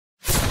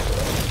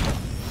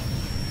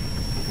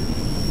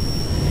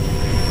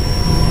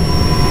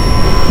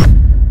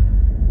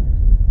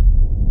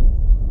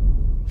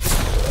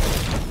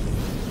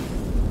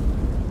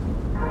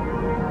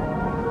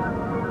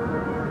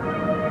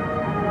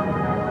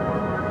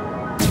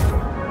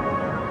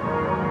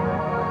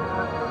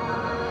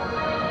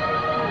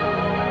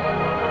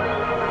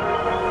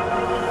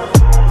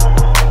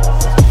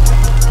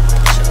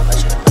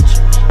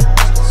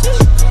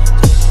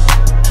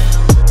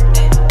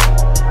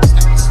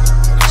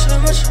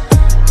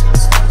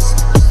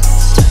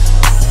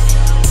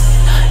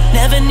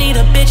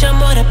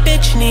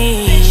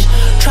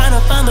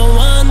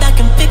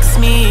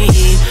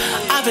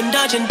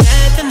dodging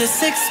death in the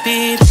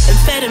 6-speed.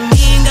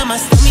 Amphetamine got my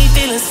stomach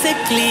feeling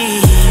sickly.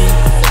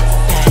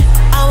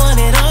 Yeah, I want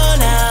it all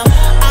now.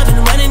 I've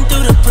been running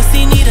through the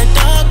pussy, need a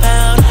dog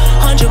pound.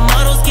 100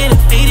 models getting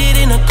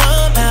faded in a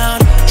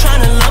compound.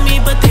 Trying to love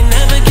me, but they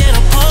never get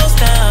a pulse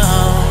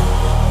down.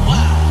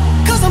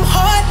 Cause I'm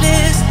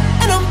heartless,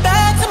 and I'm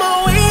bad to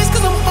my ways,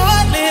 cause I'm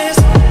heartless.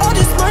 All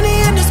this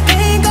money and this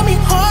pain got me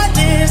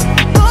heartless.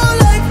 All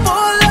life,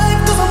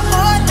 cause I'm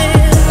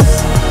heartless.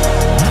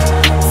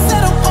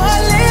 Said I'm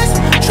heartless,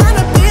 trying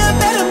to be a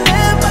better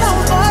man, but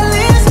I'm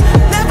heartless.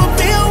 Never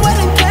be a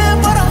wedding camp,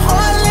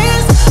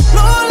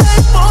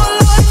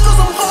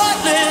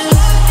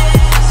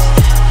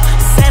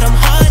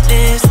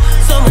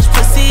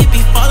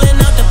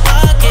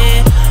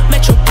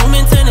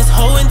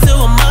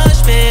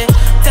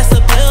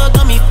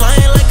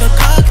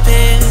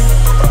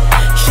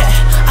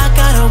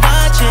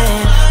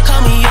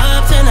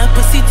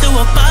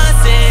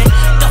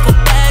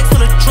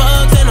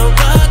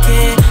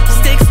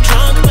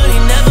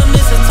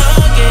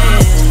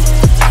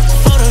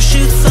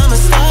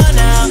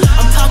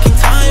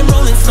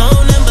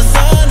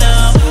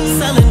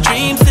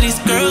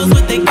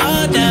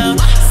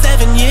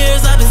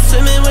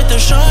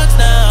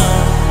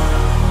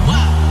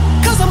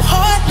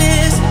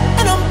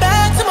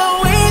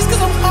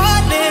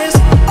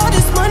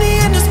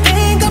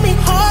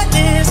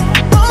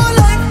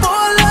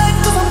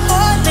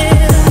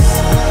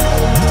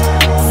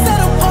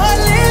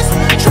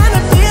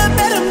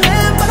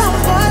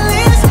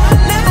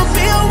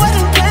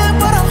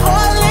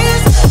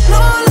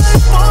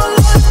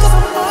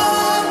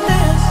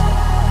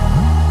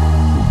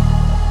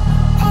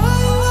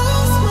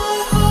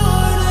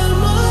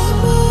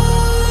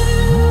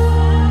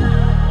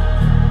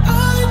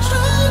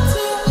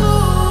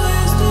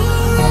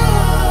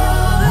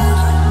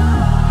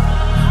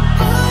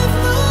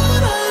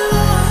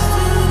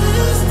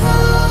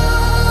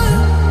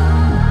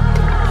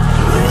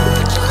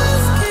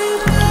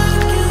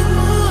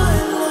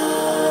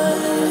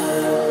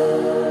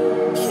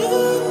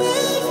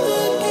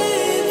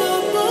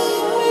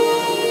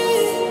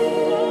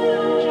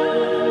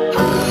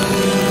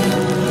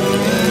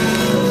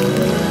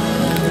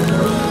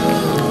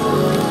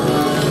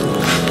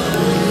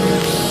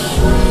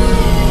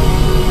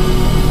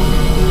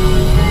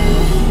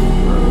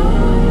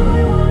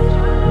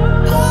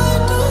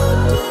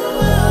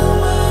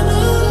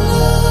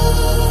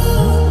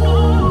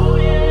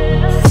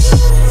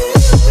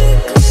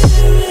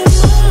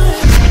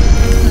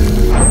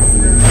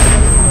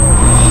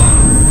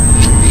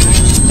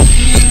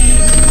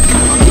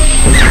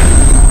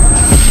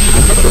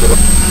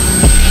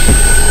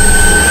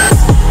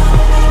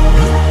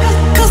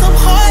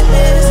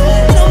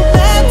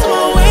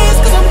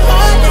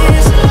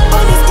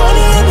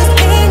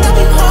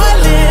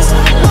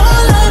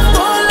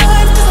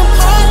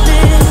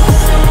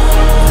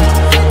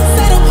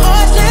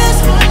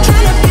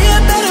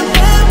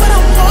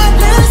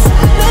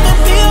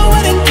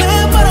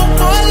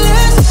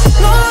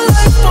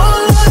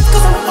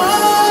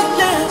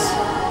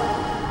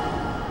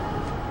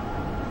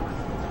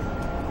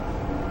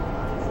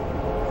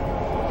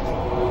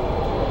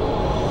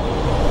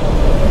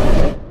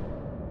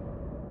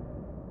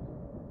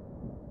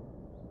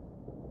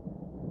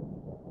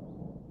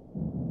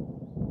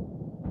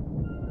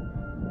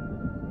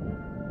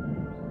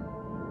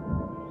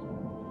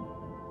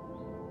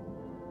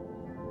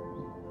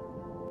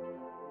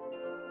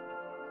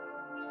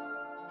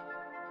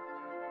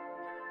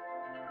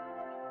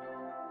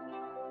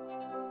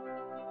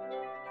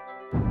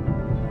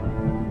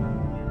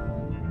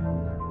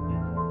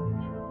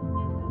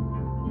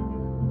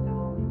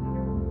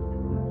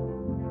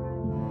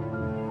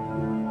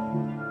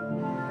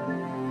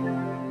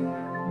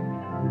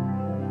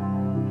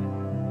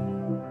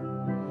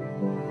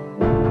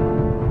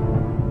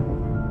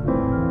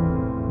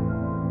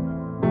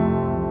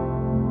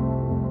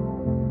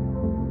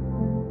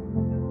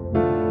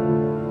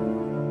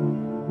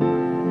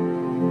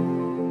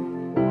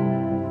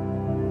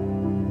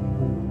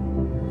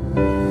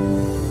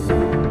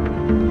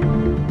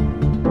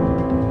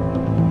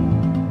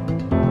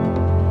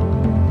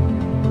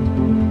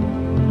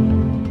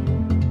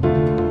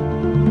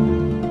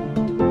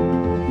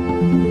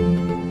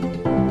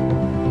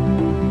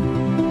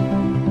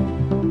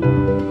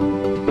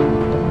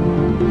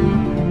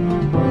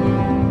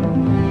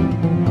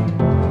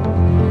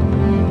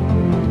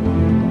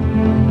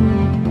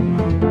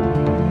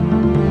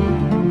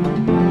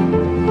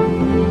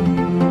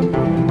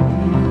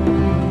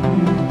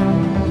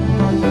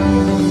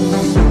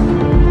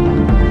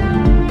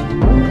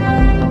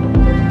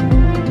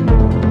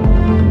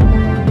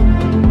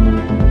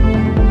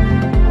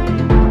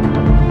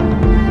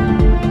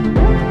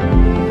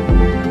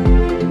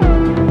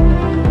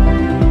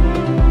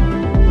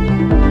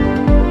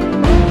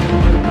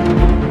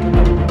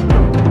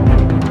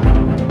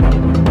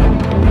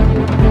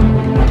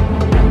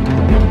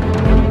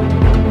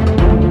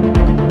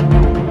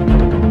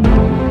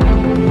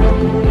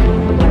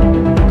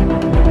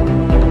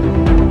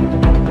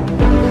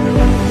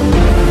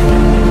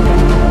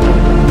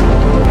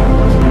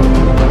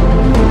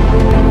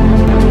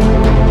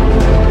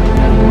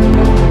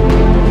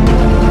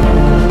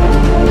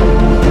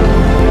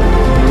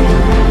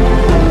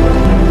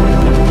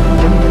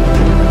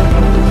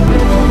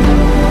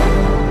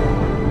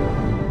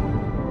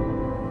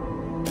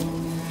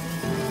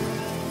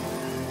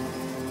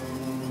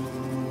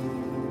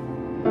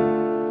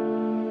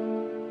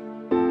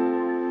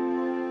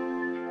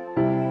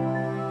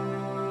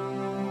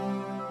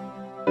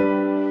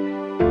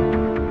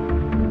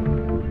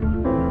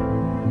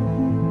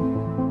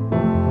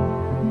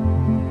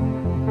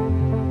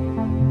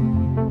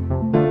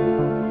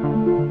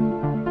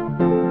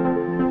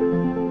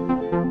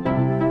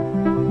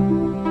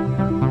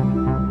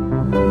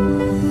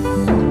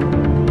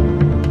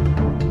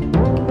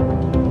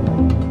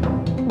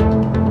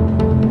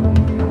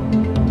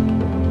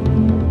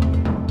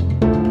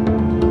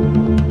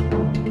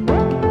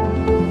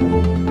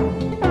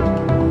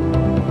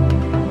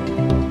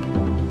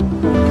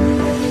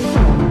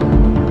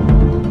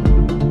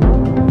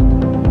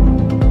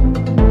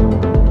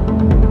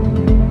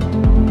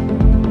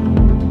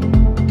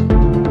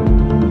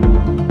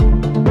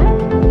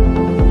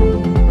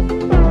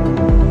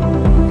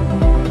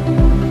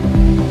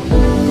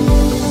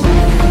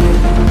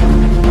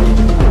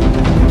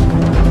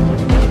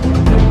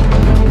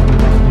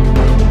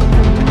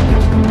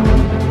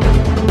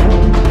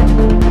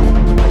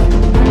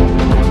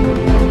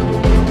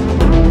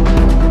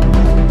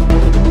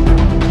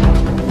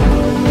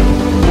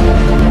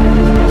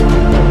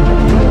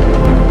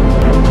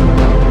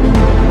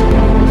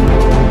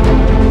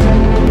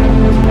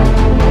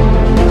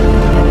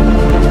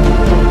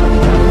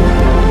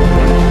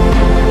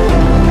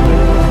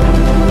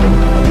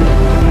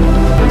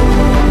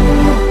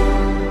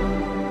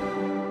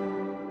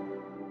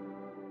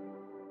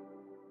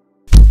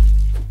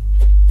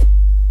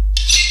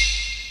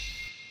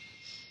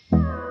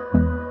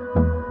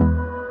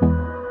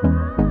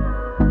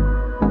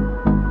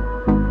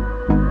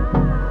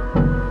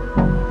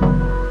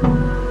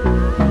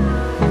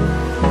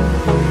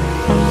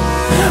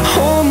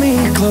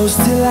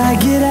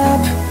 it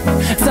up.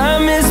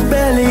 Time is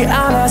barely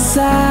on our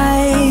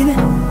side.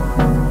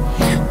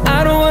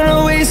 I don't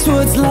wanna waste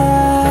what's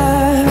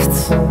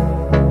left.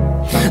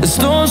 The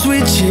storms we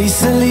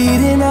chase are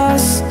leading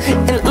us,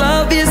 and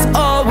love is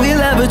all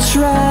we'll ever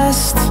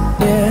trust.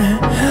 Yeah,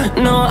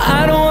 no,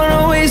 I don't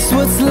wanna waste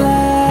what's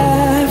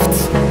left.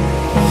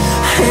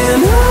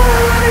 And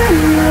on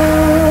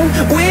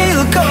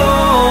we'll go,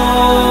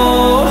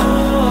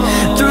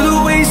 through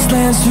the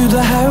wastelands, through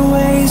the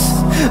highways,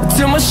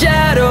 till my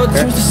shadow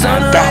turns to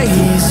sun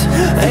rays.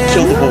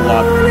 Killed the whole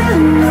lot.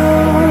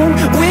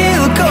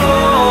 We'll go,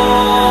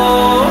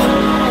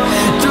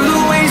 through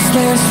the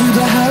wastelands, through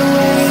the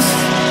highways,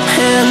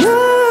 and on.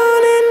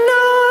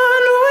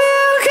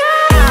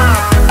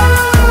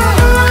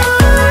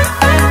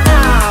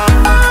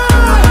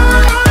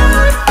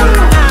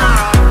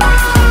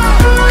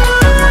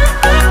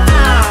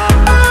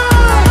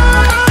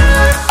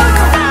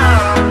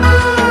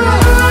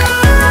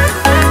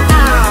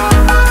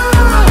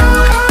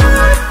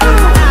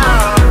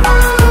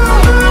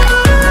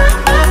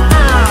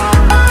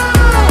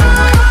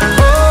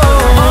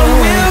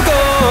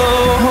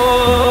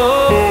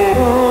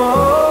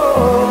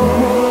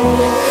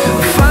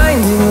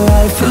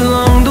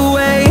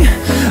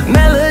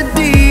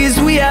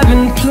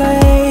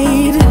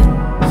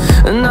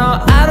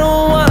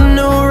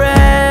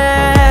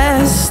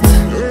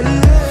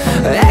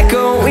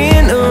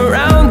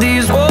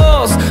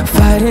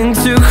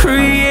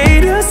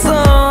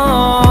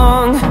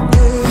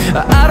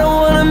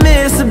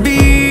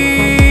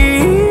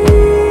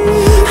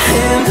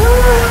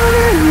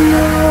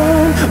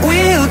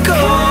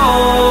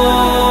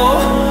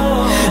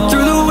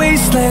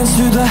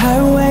 Through the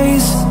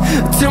highways,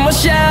 till my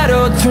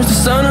shadow turns to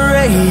sun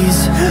rays,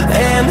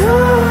 and